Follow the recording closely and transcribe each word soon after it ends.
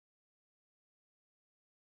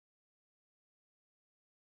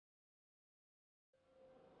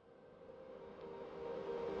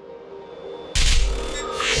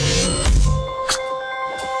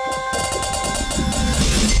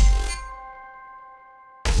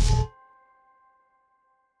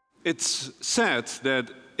It's said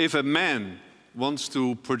that if a man wants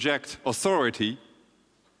to project authority,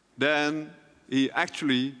 then he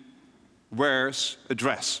actually wears a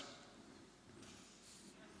dress.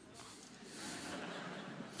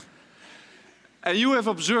 And you have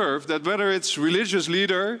observed that whether it's religious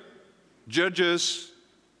leader, judges,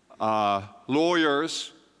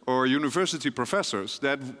 lawyers, or university professors,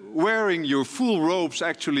 that wearing your full robes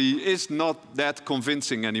actually is not that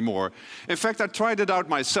convincing anymore. In fact, I tried it out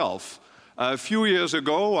myself. A few years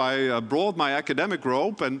ago, I brought my academic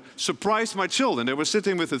robe and surprised my children. They were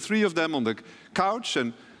sitting with the three of them on the couch,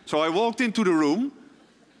 and so I walked into the room.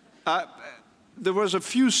 There was a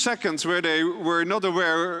few seconds where they were not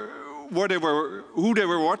aware who they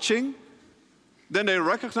were watching. Then they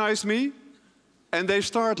recognized me, and they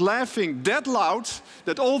started laughing that loud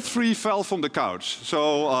that all three fell from the couch.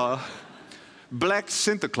 So, Black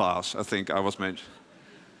Santa Claus, I think I was mentioned.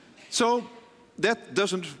 So, that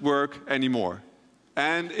doesn't work anymore.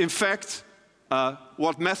 And in fact,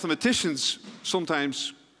 what mathematicians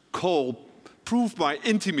sometimes call proof by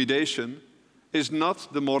intimidation is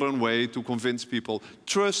not the modern way to convince people.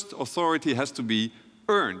 Trust, authority has to be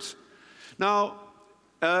earned. Now,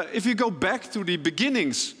 if you go back to the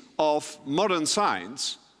beginnings of modern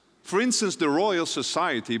science, for instance, the Royal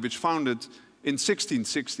Society, which founded in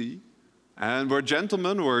 1660, and where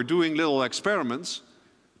gentlemen were doing little experiments,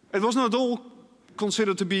 it was not all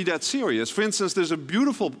considered to be that serious. For instance, there's a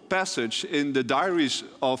beautiful passage in the diaries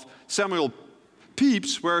of Samuel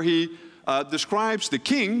Pepys where he describes the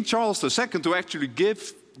king, Charles II, to actually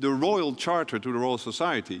give the royal charter to the Royal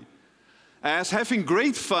Society as having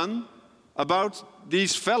great fun about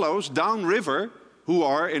these fellows downriver who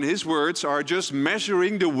are, in his words, are just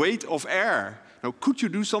measuring the weight of air. Now, could you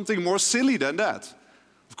do something more silly than that?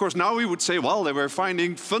 Of course, now we would say, well, they were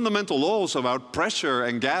finding fundamental laws about pressure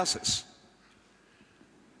and gases.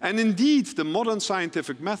 And indeed, the modern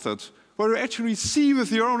scientific method, where you actually see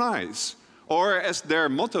with your own eyes, or as their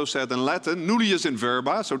motto said in Latin, nullius in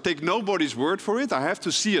verba, so take nobody's word for it, I have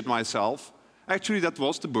to see it myself. Actually, that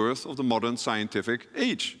was the birth of the modern scientific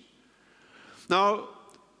age. Now,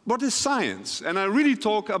 what is science? And I really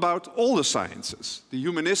talk about all the sciences, the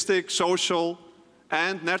humanistic, social,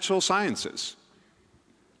 and natural sciences.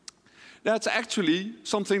 That's actually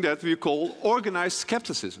something that we call organized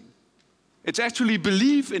skepticism. It's actually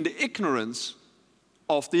belief in the ignorance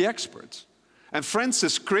of the experts. And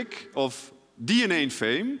Francis Crick of DNA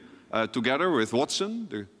fame, together with Watson,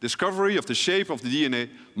 the discovery of the shape of the DNA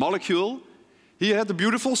molecule, he had the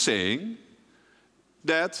beautiful saying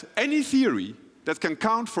that any theory that can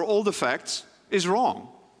count for all the facts is wrong,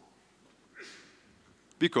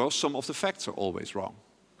 because some of the facts are always wrong.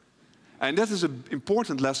 And that is an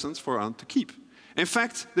important lesson for us to keep. In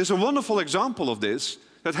fact, there's a wonderful example of this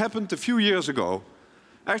that happened a few years ago.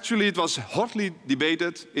 Actually, it was hotly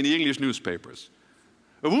debated in the English newspapers.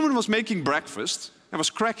 A woman was making breakfast and was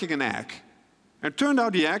cracking an egg. And it turned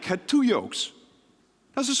out the egg had 2 yolks.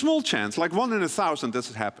 That's a small chance, like 1 in 1,000 that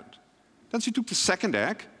it happened. Then she took the second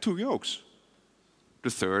egg, 2 yolks. The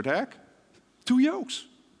third egg, 2 yolks.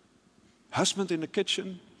 Husband in the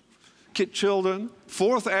kitchen, children.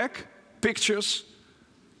 Fourth egg, pictures.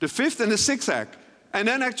 The fifth and the sixth egg. And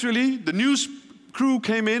then actually the news crew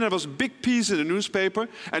came in. There was a big piece in the newspaper.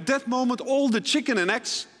 At that moment, all the chicken and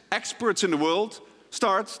eggs experts in the world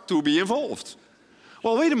start to be involved.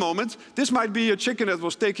 Well, wait a moment. This might be a chicken that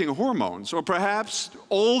was taking hormones. Or perhaps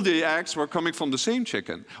all the eggs were coming from the same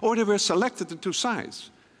chicken. Or they were selected into size.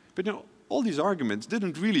 But you know, all these arguments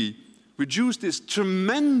didn't really reduce this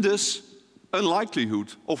tremendous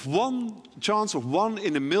unlikelihood of one chance of 1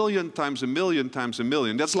 in 1,000,000 times 1,000,000 times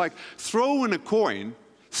 1,000,000. That's like throwing a coin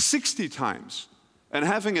 60 times and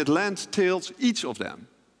having it land tails each of them.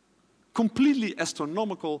 Completely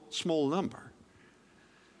astronomical small number.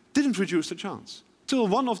 Didn't reduce the chance. Till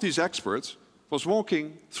one of these experts was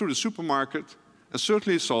walking through the supermarket and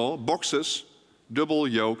certainly saw boxes, double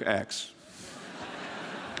yolk eggs.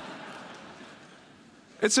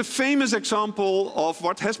 It's a famous example of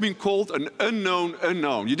what has been called an unknown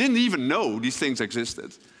unknown. You didn't even know these things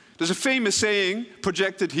existed. There's a famous saying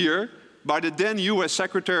projected here by the then US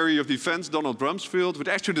Secretary of Defense, Donald Rumsfeld, with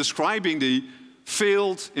actually describing the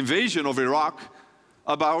failed invasion of Iraq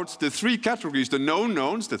about the 3 categories, the known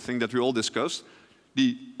knowns, the thing that we all discussed,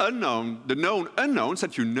 the known unknowns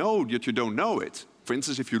that you know yet you don't know it. For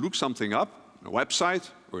instance, if you look something up on a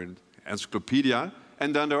website or in an encyclopedia,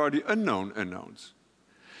 and then there are the unknown unknowns.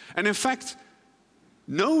 And in fact,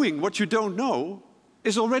 knowing what you don't know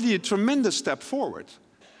is already a tremendous step forward.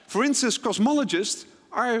 For instance, cosmologists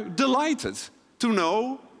are delighted to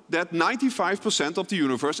know that 95% of the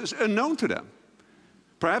universe is unknown to them.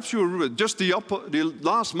 Perhaps just the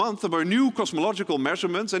last month there were new cosmological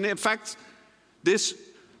measurements, and in fact, this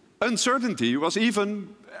uncertainty was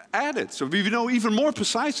even added. So we know even more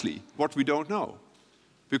precisely what we don't know.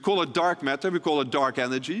 We call it dark matter, we call it dark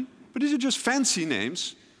energy, but these are just fancy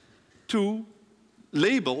names to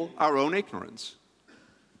label our own ignorance.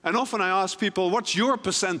 And often I ask people, what's your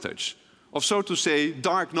percentage of, so to say,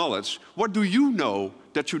 dark knowledge? What do you know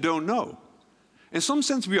that you don't know? In some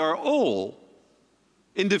sense, we are all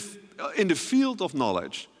in the field of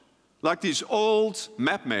knowledge, like these old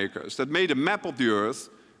map makers that made a map of the Earth,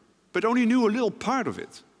 but only knew a little part of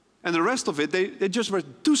it. And the rest of it, they just were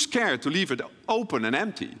too scared to leave it open and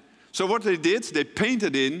empty. So what they did, they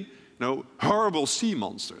painted in horrible sea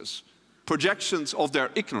monsters, projections of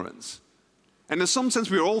their ignorance. And in some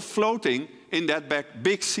sense, we're all floating in that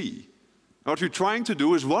big sea. What we're trying to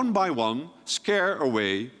do is, one by one, scare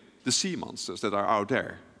away the sea monsters that are out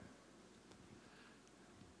there.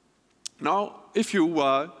 Now, if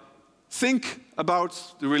you think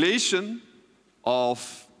about the relation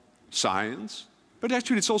of science, but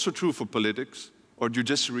actually it's also true for politics, or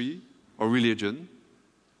judiciary, or religion,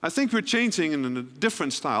 I think we're changing in a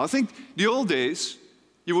different style. I think the old days,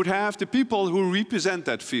 you would have the people who represent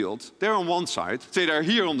that field. They're on one side, say they're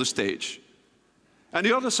here on the stage. And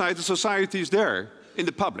the other side, the society is there, in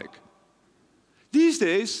the public. These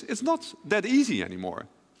days, it's not that easy anymore.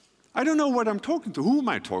 I don't know what I'm talking to. Who am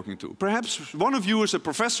I talking to? Perhaps one of you is a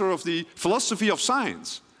professor of the philosophy of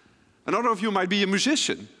science. Another of you might be a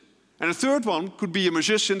musician. And a third one could be a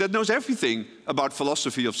musician that knows everything about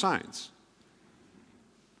philosophy of science.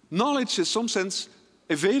 Knowledge is, in some sense,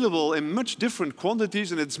 available in much different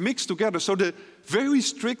quantities, and it's mixed together. So the very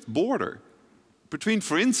strict border between,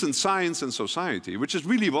 for instance, science and society, which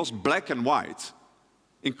really was black and white,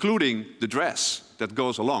 including the dress that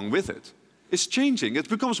goes along with it, is changing. It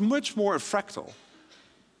becomes much more a fractal.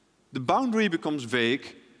 The boundary becomes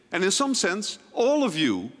vague, and in some sense, all of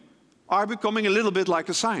you are becoming a little bit like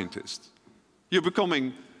a scientist. You're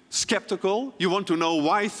becoming skeptical, you want to know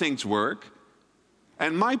why things work,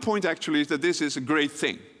 and my point actually is that this is a great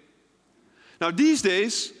thing. Now these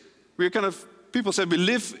days, people say we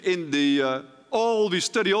live in we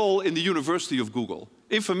study all in the University of Google.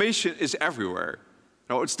 Information is everywhere.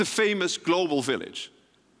 It's the famous global village.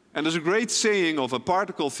 And there's a great saying of a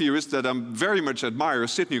particle theorist that I very much admire,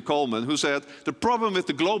 Sidney Coleman, who said, the problem with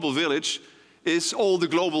the global village is all the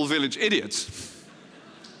global village idiots.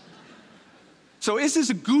 So is this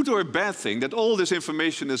a good or a bad thing that all this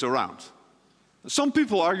information is around? Some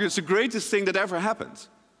people argue it's the greatest thing that ever happened.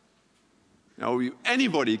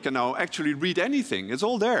 Anybody can now actually read anything. It's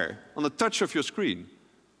all there on the touch of your screen.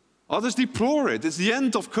 Others deplore it. It's the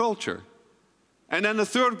end of culture. And then the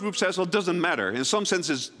third group says, well, it doesn't matter. In some sense,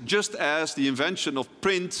 it's just as the invention of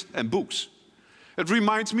print and books. It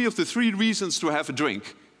reminds me of the 3 reasons to have a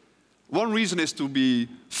drink. One reason is to be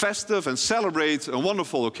festive and celebrate a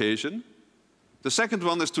wonderful occasion. The second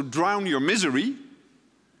one is to drown your misery.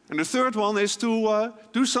 And the third one is to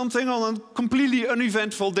do something on a completely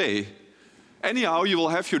uneventful day. Anyhow, you will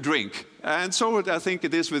have your drink. And so I think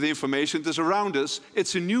it is with information. It is around us.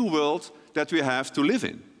 It's a new world that we have to live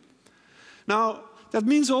in. Now, that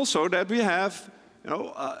means also that we have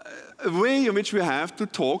a way in which we have to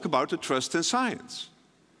talk about the trust in science.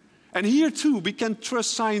 And here, too, we can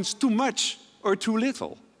trust science too much or too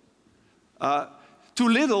little. Too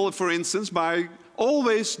little, for instance, by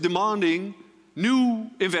always demanding new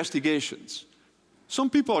investigations. Some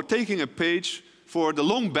people are taking a page for the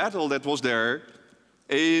long battle that was there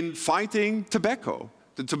in fighting tobacco.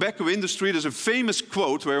 The tobacco industry, there's a famous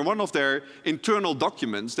quote where in one of their internal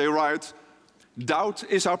documents they write, doubt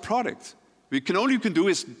is our product. All you can do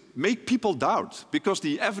is make people doubt because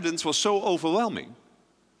the evidence was so overwhelming.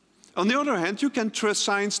 On the other hand, you can trust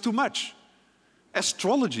science too much.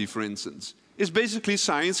 Astrology, for instance, is basically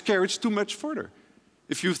science carried too much further.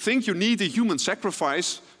 If you think you need a human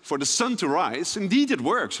sacrifice for the sun to rise, indeed it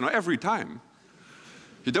works every time.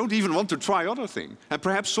 You don't even want to try other things. And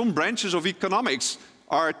perhaps some branches of economics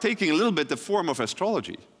are taking a little bit the form of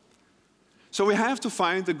astrology. So we have to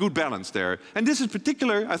find a good balance there. And this is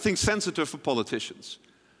particularly, I think, sensitive for politicians,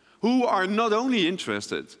 who are not only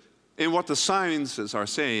interested in what the sciences are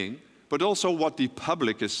saying, but also what the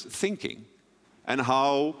public is thinking, and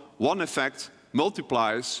how one effect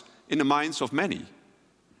multiplies in the minds of many.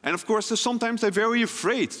 And of course, sometimes they're very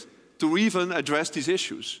afraid to even address these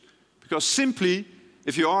issues. Because simply,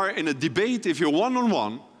 if you are in a debate, if you're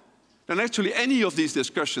one-on-one, then actually any of these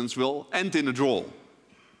discussions will end in a draw.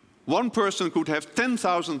 One person could have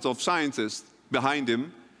 10,000 of scientists behind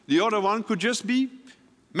him. The other one could just be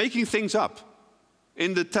making things up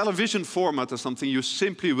in the television format or something, you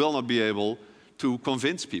simply will not be able to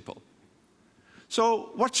convince people.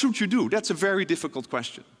 So what should you do? That's a very difficult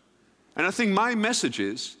question. And I think my message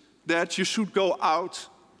is that you should go out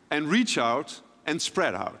and reach out and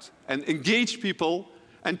spread out and engage people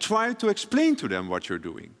and try to explain to them what you're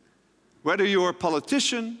doing. Whether you're a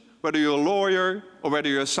politician, whether you're a lawyer, or whether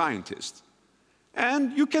you're a scientist.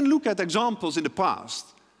 And you can look at examples in the past.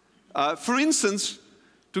 For instance,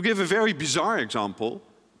 to give a very bizarre example,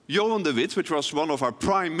 Johan De Witt, which was one of our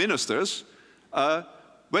prime ministers,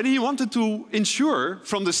 when he wanted to insure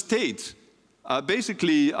from the state,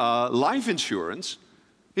 basically life insurance,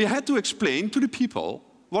 he had to explain to the people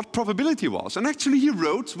what probability was. And actually he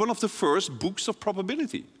wrote one of the first books of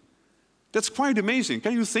probability. That's quite amazing.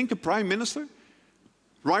 Can you think a prime minister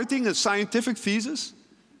writing a scientific thesis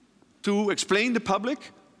to explain to the public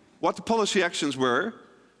what the policy actions were?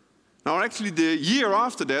 Now actually the year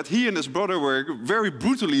after that, he and his brother were very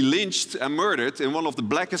brutally lynched and murdered in one of the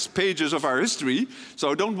blackest pages of our history. So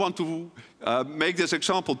I don't want to make this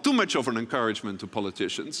example too much of an encouragement to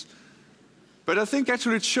politicians. But I think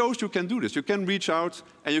actually it shows you can do this. You can reach out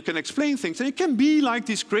and you can explain things. And you can be like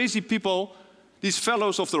these crazy people, these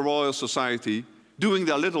fellows of the Royal Society, doing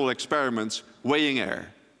their little experiments, weighing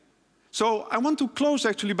air. So I want to close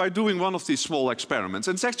actually by doing one of these small experiments.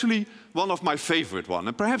 And it's actually one of my favorite ones.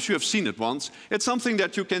 And perhaps you have seen it once. It's something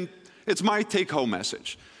that you can, it's my take-home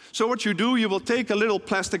message. So what you do, you will take a little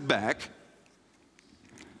plastic bag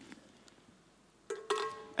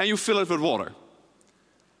and you fill it with water.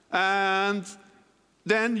 And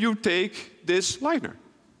then you take this lighter,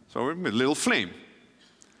 so a little flame.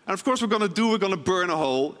 And of course we're going to burn a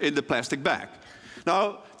hole in the plastic bag.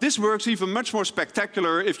 Now, this works even much more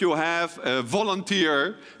spectacular if you have a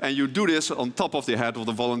volunteer and you do this on top of the head of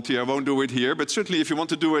the volunteer. I won't do it here, but certainly if you want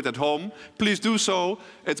to do it at home, please do so.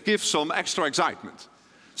 It gives some extra excitement.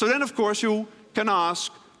 So then, of course, you can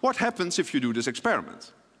ask, what happens if you do this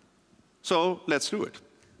experiment? So let's do it.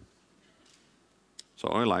 So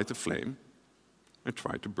I light the flame and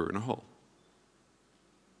try to burn a hole.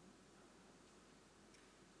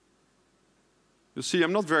 You see,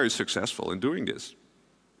 I'm not very successful in doing this.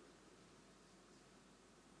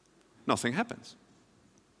 Nothing happens.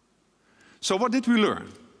 So what did we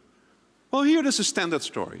learn? Well, here is a standard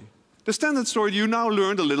story. The standard story, you now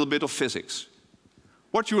learned a little bit of physics.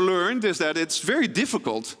 What you learned is that it's very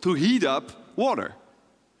difficult to heat up water.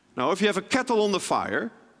 Now, if you have a kettle on the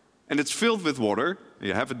fire and it's filled with water,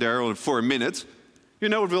 you have it there for a minute, you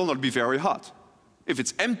know it will not be very hot. If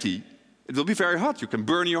it's empty, it will be very hot. You can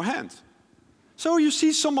burn your hand. So you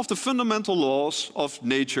see some of the fundamental laws of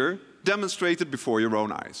nature demonstrated before your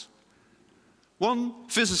own eyes. One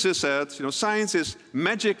physicist said, science is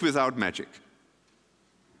magic without magic.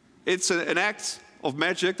 It's an act of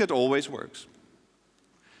magic that always works.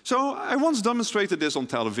 So I once demonstrated this on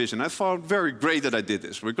television. I thought very great that I did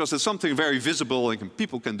this, because it's something very visible and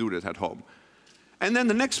people can do that at home. And then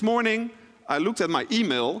the next morning, I looked at my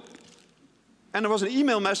email, and there was an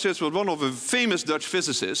email message with one of a famous Dutch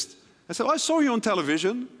physicists. I said, I saw you on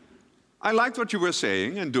television. I liked what you were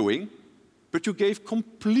saying and doing, but you gave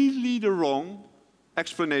completely the wrong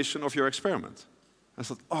explanation of your experiment. I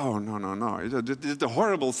thought, oh, no. It's a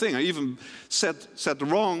horrible thing. I even said the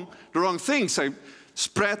wrong things. I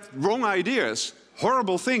spread wrong ideas.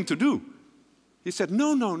 Horrible thing to do. He said,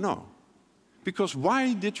 no. Because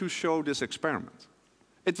why did you show this experiment?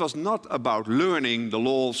 It was not about learning the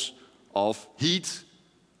laws of heat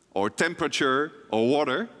or temperature or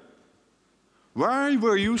water. Why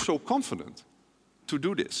were you so confident to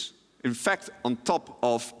do this? In fact, on top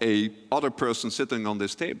of other person sitting on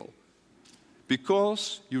this table.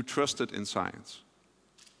 Because you trusted in science.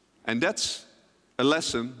 And that's a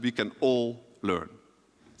lesson we can all learn.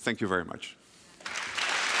 Thank you very much.